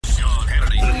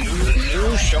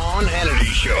Sean Hannity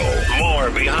Show. More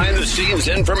behind-the-scenes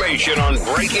information on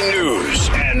breaking news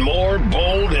and more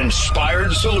bold,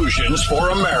 inspired solutions for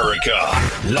America.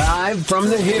 Live from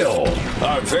the Hill,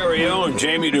 our very own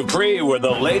Jamie Dupree with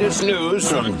the latest news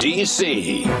from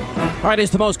D.C. All right, he's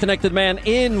the most connected man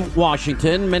in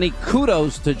Washington. Many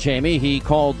kudos to Jamie. He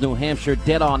called New Hampshire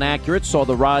dead-on accurate, saw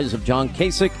the rise of John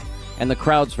Kasich and the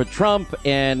crowds for Trump,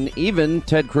 and even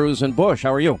Ted Cruz and Bush.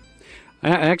 How are you?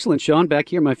 Excellent, Sean. Back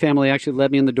here, my family actually let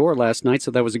me in the door last night,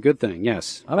 so that was a good thing,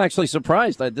 yes. I'm actually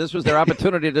surprised that this was their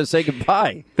opportunity to say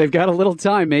goodbye. They've got a little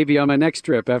time maybe on my next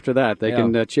trip after that. They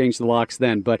can change the locks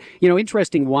then. But,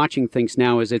 interesting watching things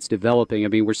now as it's developing. I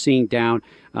mean, we're seeing down,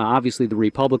 obviously, the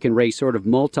Republican race sort of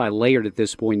multi-layered at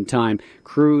this point in time.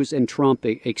 Cruz and Trump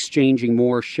exchanging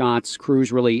more shots.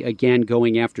 Cruz really, again,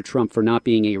 going after Trump for not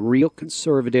being a real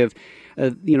conservative.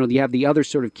 You have the other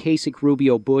sort of Kasich,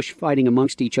 Rubio, Bush fighting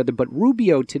amongst each other. But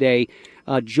Rubio today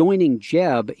joining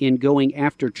Jeb in going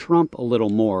after Trump a little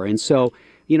more. And so,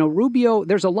 Rubio,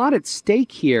 there's a lot at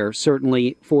stake here,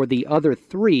 certainly, for the other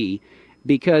three,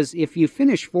 because if you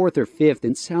finish fourth or fifth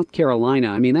in South Carolina,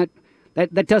 I mean,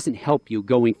 that doesn't help you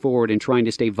going forward and trying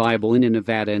to stay viable in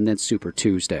Nevada and then Super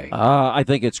Tuesday. I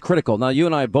think it's critical. Now, you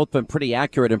and I have both been pretty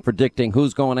accurate in predicting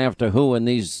who's going after who in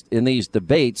these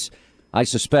debates. I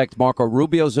suspect Marco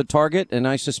Rubio's a target, and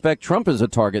I suspect Trump is a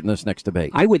target in this next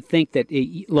debate. I would think that,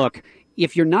 look,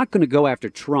 if you're not going to go after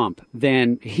Trump,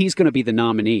 then he's going to be the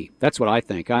nominee. That's what I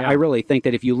think. Yeah. I really think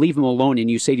that if you leave him alone and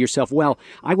you say to yourself, well,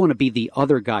 I want to be the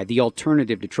other guy, the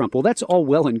alternative to Trump. Well, that's all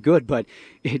well and good, but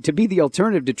to be the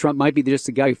alternative to Trump might be just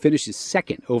the guy who finishes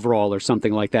second overall or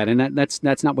something like that. And that's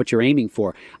not what you're aiming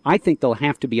for. I think there'll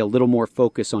have to be a little more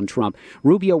focus on Trump.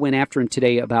 Rubio went after him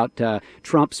today about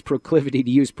Trump's proclivity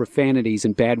to use profanities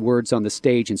and bad words on the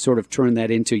stage and sort of turn that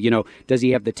into, does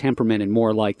he have the temperament and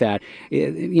more like that?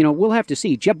 We'll have to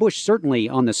see. Jeb Bush certainly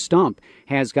on the stump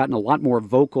has gotten a lot more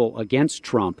vocal against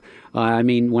Trump.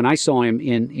 When I saw him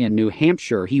in New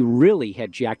Hampshire, he really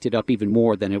had jacked it up even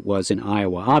more than it was in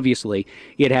Iowa. Obviously,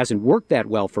 it hasn't worked that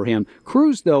well for him.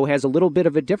 Cruz, though, has a little bit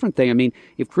of a different thing. I mean,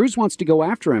 if Cruz wants to go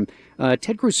after him,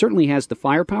 Ted Cruz certainly has the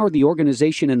firepower, the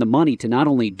organization, and the money to not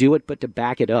only do it, but to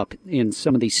back it up in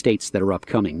some of these states that are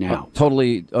upcoming now.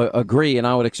 Totally agree, and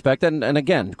I would expect, and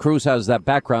again, Cruz has that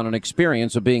background and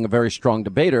experience of being a very strong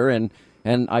debater, and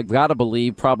I've got to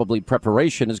believe probably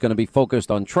preparation is going to be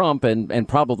focused on Trump and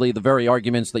probably the very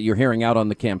arguments that you're hearing out on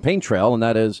the campaign trail, and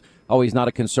that is, oh, he's not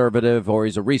a conservative, or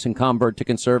he's a recent convert to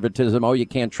conservatism, oh, you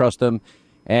can't trust him.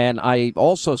 And I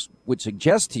also would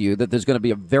suggest to you that there's going to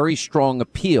be a very strong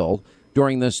appeal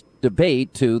during this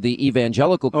debate to the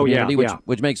evangelical community,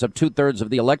 which makes up 2/3 of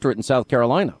the electorate in South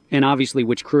Carolina. And obviously,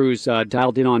 which Cruz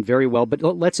dialed in on very well. But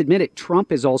let's admit it,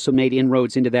 Trump has also made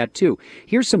inroads into that, too.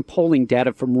 Here's some polling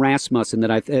data from Rasmussen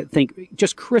that I think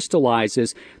just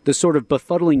crystallizes the sort of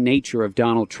befuddling nature of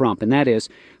Donald Trump. And that is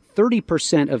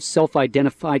 30% of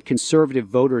self-identified conservative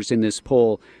voters in this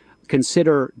poll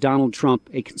consider Donald Trump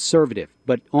a conservative,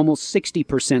 but almost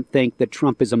 60% think that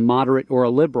Trump is a moderate or a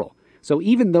liberal. So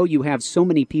even though you have so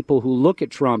many people who look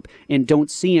at Trump and don't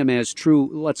see him as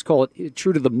true, let's call it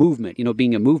true to the movement,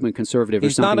 being a movement conservative or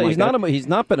something like that. He's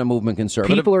not been a movement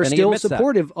conservative. People are still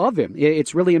supportive of him.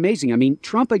 It's really amazing. I mean,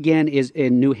 Trump, again, is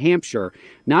in New Hampshire.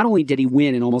 Not only did he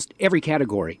win in almost every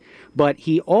category, but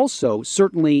he also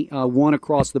certainly won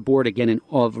across the board again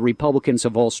of Republicans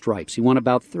of all stripes. He won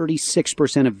about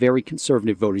 36% of very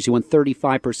conservative voters. He won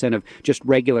 35% of just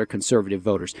regular conservative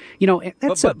voters.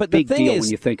 That's a big deal when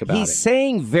you think about it. He's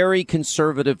saying very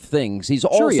conservative things. He's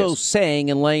also saying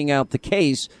and laying out the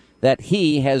case that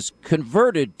he has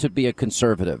converted to be a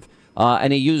conservative.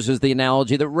 And he uses the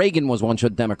analogy that Reagan was once a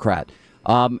Democrat.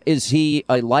 Is he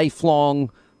a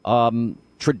lifelong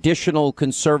traditional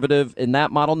conservative in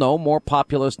that model? No, more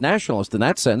populist nationalist in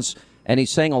that sense. And he's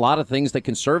saying a lot of things that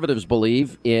conservatives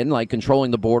believe in, like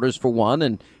controlling the borders for one,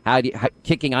 and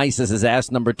kicking ISIS's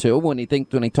ass, number two, when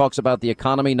he talks about the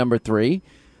economy, number three.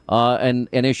 And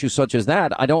issues such as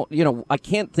that, I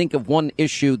can't think of one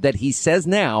issue that he says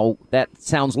now that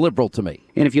sounds liberal to me.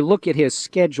 And if you look at his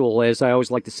schedule, as I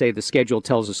always like to say, the schedule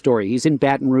tells a story. He's in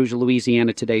Baton Rouge,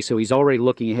 Louisiana today, so he's already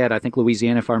looking ahead. I think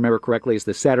Louisiana, if I remember correctly, is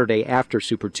the Saturday after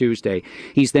Super Tuesday.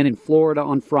 He's then in Florida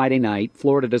on Friday night.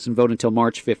 Florida doesn't vote until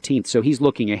March 15th, so he's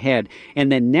looking ahead.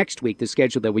 And then next week, the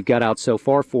schedule that we've got out so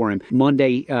far for him,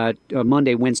 Monday,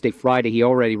 Wednesday, Friday, he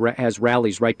already has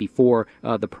rallies right before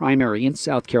the primary in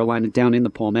South Carolina, down in the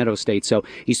Palmetto State. So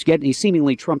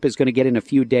Trump is going to get in a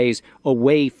few days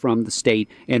away from the state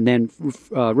and then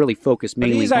really focused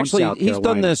mainly on South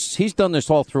Carolina. He's done this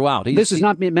all throughout. This is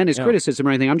not meant as criticism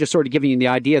or anything. I'm just sort of giving you the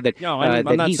idea that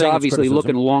that he's obviously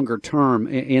looking longer term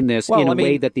in this in a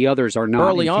way that the others are not.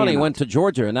 Early on, he went to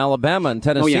Georgia and Alabama and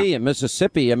Tennessee and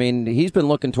Mississippi. I mean, he's been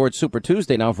looking towards Super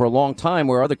Tuesday now for a long time,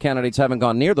 where other candidates haven't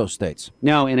gone near those states.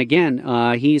 No, and again,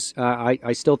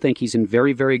 I still think he's in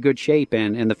very, very good shape,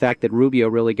 and the fact that Rubio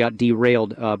really got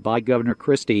derailed by Governor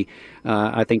Christie,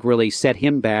 I think really set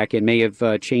him back and may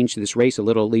have changed this race a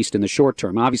little, at least in the short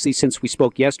term. Obviously, since we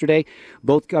spoke yesterday,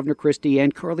 both Governor Christie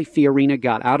and Carly Fiorina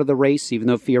got out of the race, even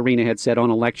though Fiorina had said on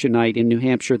election night in New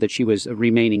Hampshire that she was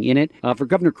remaining in it. For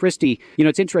Governor Christie,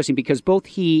 it's interesting because both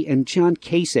he and John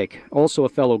Kasich, also a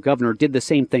fellow governor, did the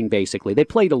same thing basically. They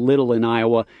played a little in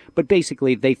Iowa, but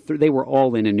basically they were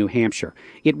all in New Hampshire.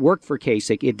 It worked for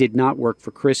Kasich. It did not work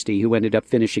for Christie, who ended up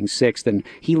finishing sixth, and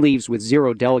he leaves with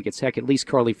 0 delegates. Heck, at least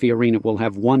Carly Fiorina will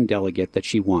have 1 delegate that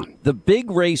she won. The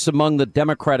big race among the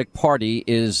Democratic Party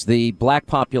is the black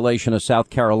population of South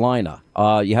Carolina.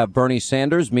 You have Bernie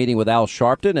Sanders meeting with Al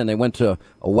Sharpton, and they went to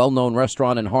a well-known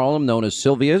restaurant in Harlem known as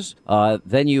Sylvia's.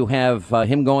 Then you have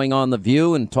him going on The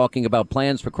View and talking about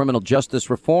plans for criminal justice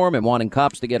reform and wanting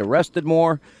cops to get arrested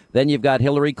more. Then you've got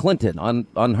Hillary Clinton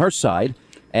on her side,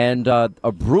 and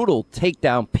a brutal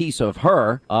takedown piece of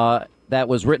her that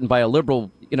was written by a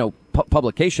liberal,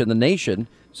 publication, The Nation,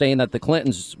 saying that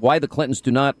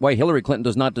why Hillary Clinton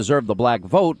does not deserve the black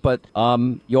vote. But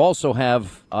you also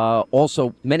have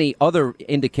many other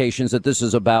indications that this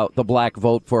is about the black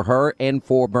vote for her and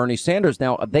for Bernie Sanders.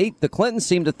 Now, the Clintons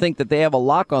seem to think that they have a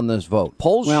lock on this vote.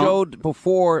 Polls showed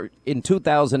before in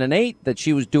 2008 that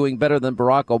she was doing better than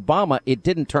Barack Obama. It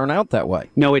didn't turn out that way.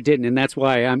 No, it didn't. And that's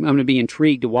why I'm going to be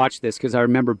intrigued to watch this, because I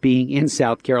remember being in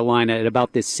South Carolina at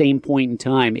about this same point in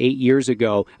time 8 years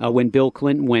ago when Bill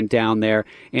Clinton went down there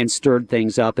and stirred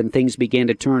things up, and things began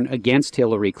to turn against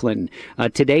Hillary Clinton.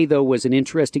 Today, though, was an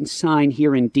interesting sign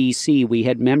here in D.C. We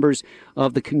had members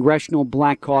of the Congressional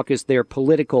Black Caucus, their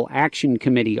political action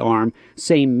committee arm,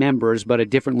 same members, but a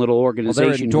different little organization.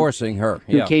 Well, they're endorsing her.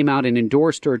 Who came out and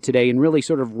endorsed her today and really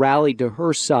sort of rallied to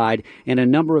her side, and a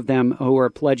number of them who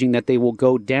are pledging that they will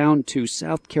go down to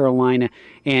South Carolina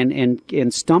and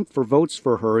stump for votes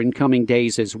for her in coming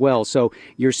days as well. So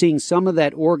you're seeing some of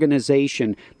that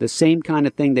organization, the same kind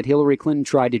of thing that Hillary Clinton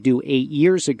tried to do 8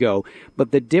 years ago.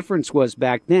 But the difference was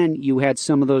back then you had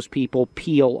some of those people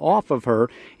peel off of her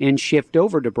and shift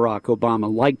over to Barack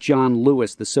Obama, like John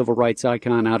Lewis, the civil rights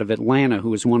icon out of Atlanta, who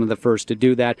was one of the first to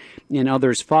do that, and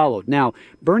others followed. Now,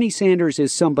 Bernie Sanders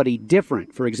is somebody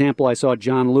different. For example, I saw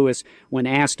John Lewis when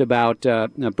asked about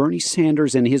Bernie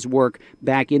Sanders and his work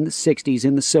back in the 60s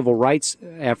in the civil rights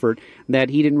effort, that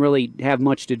he didn't really have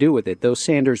much to do with it, though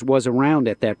Sanders was around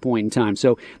at that point in time.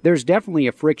 So there's definitely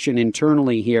a friction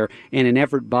internally here and an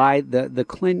effort by the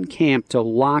Clinton camp to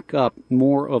lock up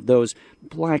more of those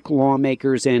black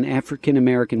lawmakers and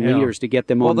African-American leaders to get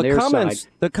them on their side.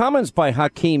 The comments by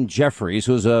Hakeem Jeffries,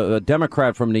 who's a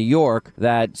Democrat from New York,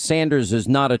 that Sanders is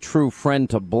not a true friend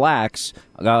to blacks.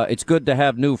 It's good to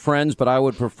have new friends, but I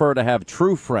would prefer to have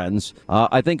true friends,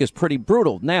 I think is pretty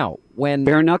brutal. Now, when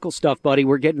bare knuckle stuff, buddy,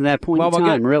 we're getting to that point in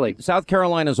time, really. South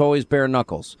Carolina's always bare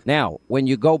knuckles. Now, when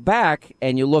you go back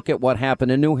and you look at what happened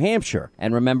in New Hampshire,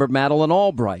 and remember Madeleine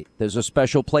Albright, there's a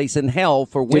special place in hell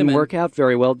for women. Didn't work out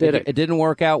very well, did it? It didn't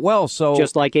work out well. So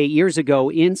just like 8 years ago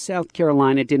in South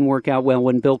Carolina, it didn't work out well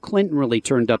when Bill Clinton really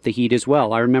turned up the heat as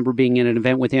well. I remember being in an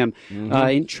event with him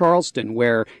in Charleston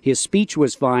where his speech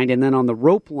was fine, and then on the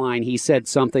rope line he said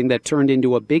something that turned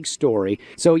into a big story.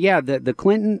 So yeah, the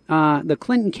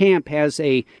Clinton camp has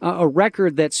a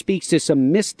record that speaks to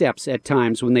some missteps at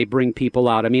times when they bring people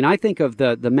out. I mean, I think of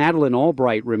the Madeleine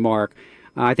Albright remark.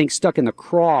 I think stuck in the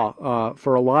craw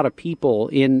for a lot of people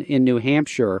in New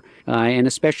Hampshire, and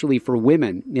especially for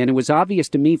women. And it was obvious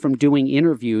to me from doing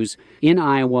interviews in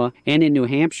Iowa and in New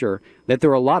Hampshire that there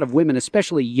are a lot of women,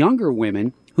 especially younger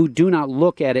women, who do not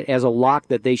look at it as a lock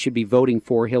that they should be voting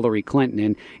for Hillary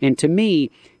Clinton. And to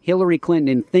me, Hillary Clinton,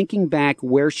 in thinking back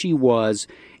where she was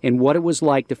and what it was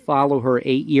like to follow her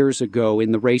 8 years ago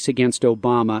in the race against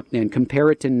Obama and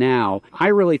compare it to now, I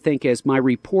really think, as my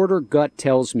reporter gut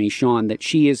tells me, Sean, that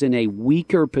she is in a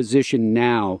weaker position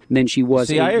now than she was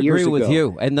 8 years ago. I agree with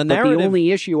you. And the narrative, but the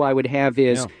only issue I would have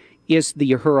is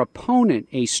her opponent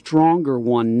a stronger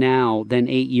one now than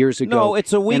 8 years ago? No,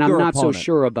 it's a weaker opponent. And I'm not so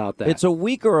sure about that. It's a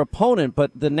weaker opponent,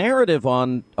 but the narrative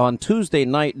on Tuesday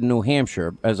night in New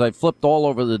Hampshire, as I flipped all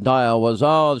over the dial,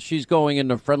 was, she's going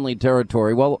into friendly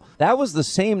territory. Well, that was the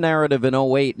same narrative in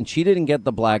 2008, and she didn't get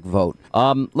the black vote.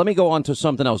 Let me go on to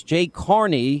something else. Jay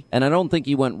Carney, and I don't think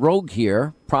he went rogue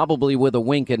here, probably with a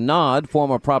wink and nod,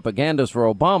 former propagandist for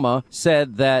Obama,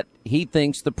 said that he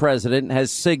thinks the president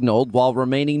has signaled, while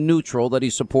remaining neutral, that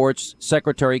he supports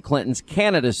Secretary Clinton's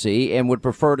candidacy and would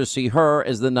prefer to see her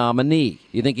as the nominee.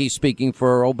 You think he's speaking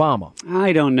for Obama?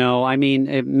 I don't know. I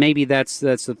mean, maybe that's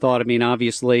the thought. I mean,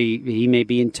 obviously, he may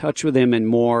be in touch with him and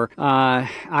more.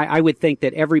 I would think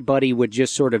that everybody would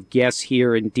just sort of guess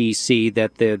here in D.C.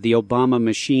 that the Obama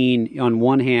machine, on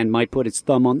one hand, might put its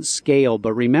thumb on the scale.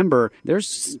 But remember,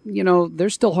 there's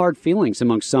still hard feelings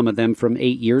among some of them from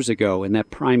 8 years ago in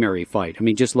that primary fight. I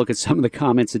mean, just look at some of the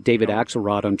comments of David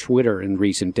Axelrod on Twitter in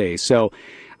recent days. So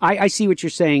I see what you're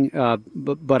saying,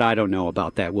 but I don't know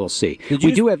about that. We'll see.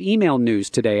 We do have email news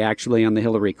today, actually, on the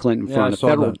Hillary Clinton front.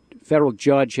 A federal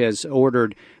judge has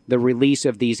ordered the release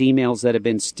of these emails that have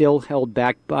been still held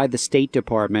back by the State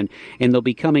Department, and they'll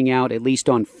be coming out at least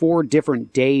on 4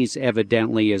 different days,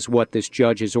 evidently, is what this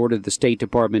judge has ordered the State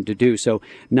Department to do. So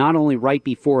not only right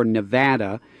before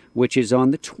Nevada, which is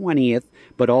on the 20th,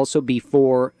 but also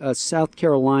before South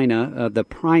Carolina, the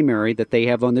primary that they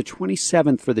have on the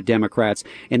 27th for the Democrats.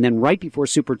 And then right before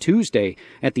Super Tuesday,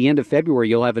 at the end of February,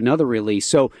 you'll have another release.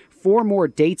 So 4 more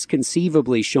dates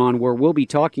conceivably, Sean, where we'll be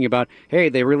talking about, hey,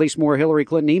 they released more Hillary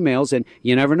Clinton emails, and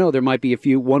you never know, there might be a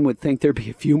few. One would think there'd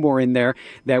be a few more in there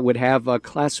that would have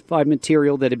classified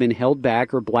material that had been held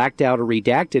back or blacked out or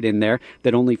redacted in there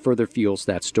that only further fuels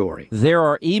that story. There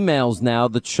are emails now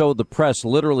that show the press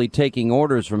literally taking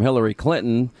orders from Hillary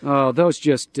Clinton. Oh, those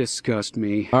just disgust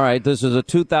me. All right, this is a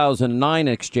 2009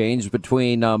 exchange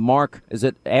between Mark, is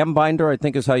it Ambinder, I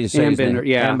think is how you say his name?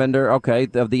 Yeah. Ambinder, okay,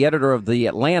 the editor of The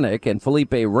Atlantic, and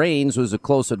Felipe Reines, who's a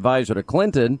close advisor to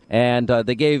Clinton, and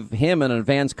they gave him an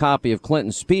advance copy of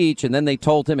Clinton's speech, and then they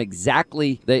told him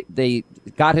exactly, they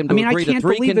got him to agree to 3 conditions.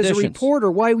 I can't believe as a reporter,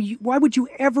 why would you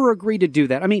ever agree to do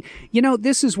that? I mean,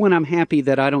 this is when I'm happy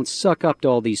that I don't suck up to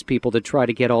all these people to try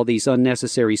to get all these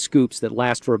unnecessary scoops that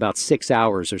last for about 6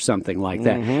 hours or something like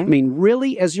that. I mean,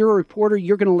 really, as you're a reporter,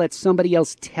 you're going to let somebody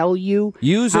else tell you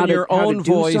using your own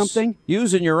voice, something?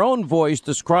 Using your own voice,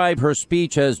 describe her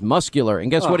speech as muscular,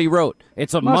 and guess what he wrote?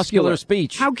 It's a muscular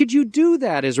speech. How could you do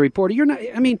that as a reporter? You're not.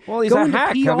 I mean, well, he's a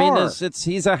hack. PR. I mean,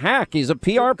 he's a hack. He's a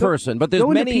PR person. But there's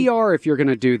many PR if you're going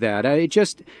to do that.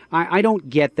 I don't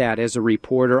get that as a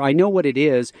reporter. I know what it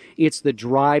is. It's the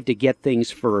drive to get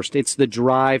things first. It's the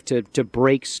drive to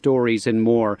break stories and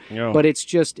more. Yeah. But it's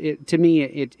just to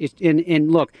me.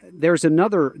 And look, there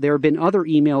have been other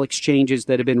email exchanges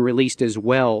that have been released as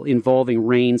well involving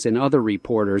Reines and other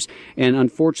reporters. And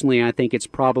unfortunately, I think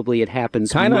it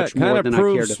happens much more than I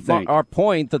care to think. Our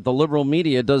point that the liberal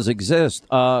media does exist.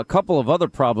 A couple of other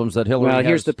problems that Hillary has. Well,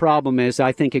 here's the problem is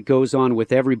I think it goes on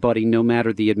with everybody, no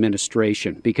matter the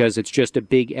administration, because it's just a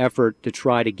big effort to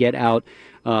try to get out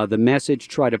the message,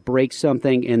 try to break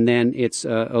something, and then it's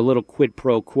a little quid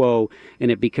pro quo,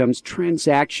 and it becomes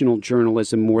transactional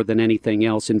journalism more than anything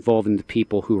else involving the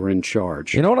people who are in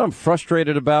charge. You know what I'm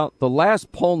frustrated about? The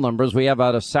last poll numbers we have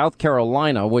out of South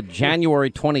Carolina with January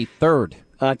 23rd.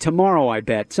 Tomorrow, I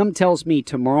bet. Some tells me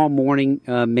tomorrow morning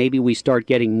maybe we start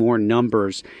getting more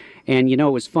numbers. And, it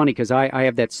was funny because I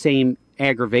have that same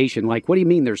aggravation. Like, what do you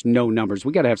mean there's no numbers?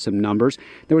 We got to have some numbers.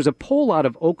 There was a poll out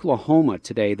of Oklahoma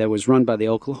today that was run by the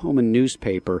Oklahoma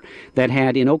newspaper that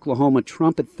had in Oklahoma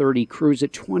Trump at 30, Cruz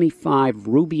at 25,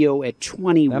 Rubio at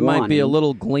 21. That might be a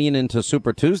little glean into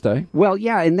Super Tuesday. Well,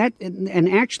 yeah, and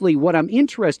actually what I'm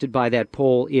interested by that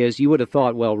poll is you would have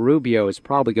thought, well, Rubio is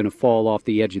probably going to fall off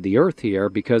the edge of the earth here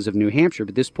because of New Hampshire,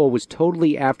 but this poll was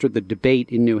totally after the debate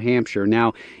in New Hampshire.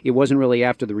 Now, it wasn't really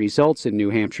after the results in New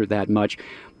Hampshire that much,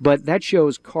 but that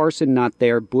shows Carson not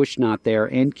there, Bush not there,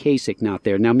 and Kasich not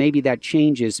there. Now, maybe that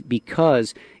changes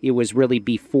because it was really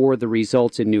before the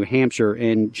results in New Hampshire,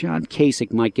 and John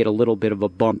Kasich might get a little bit of a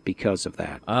bump because of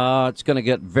that. It's going to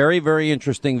get very, very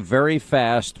interesting very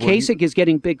fast. Kasich is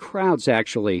getting big crowds,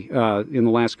 actually, in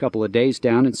the last couple of days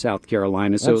down in South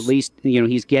Carolina. So at least,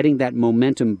 he's getting that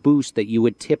momentum boost that you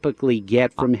would typically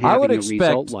get from having a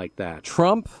result like that.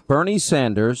 Trump, Bernie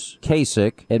Sanders,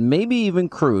 Kasich, and maybe even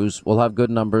Cruz will have good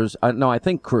numbers. I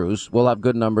think Cruz will have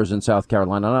good numbers in South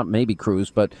Carolina. Not maybe Cruz,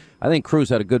 but I think Cruz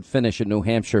had a good finish in New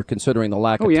Hampshire, considering the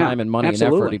lack of time and money and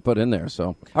effort he put in there.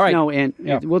 So, all right. No, and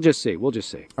we'll just see.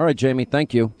 All right, Jamie,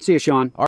 thank you. See you, Sean.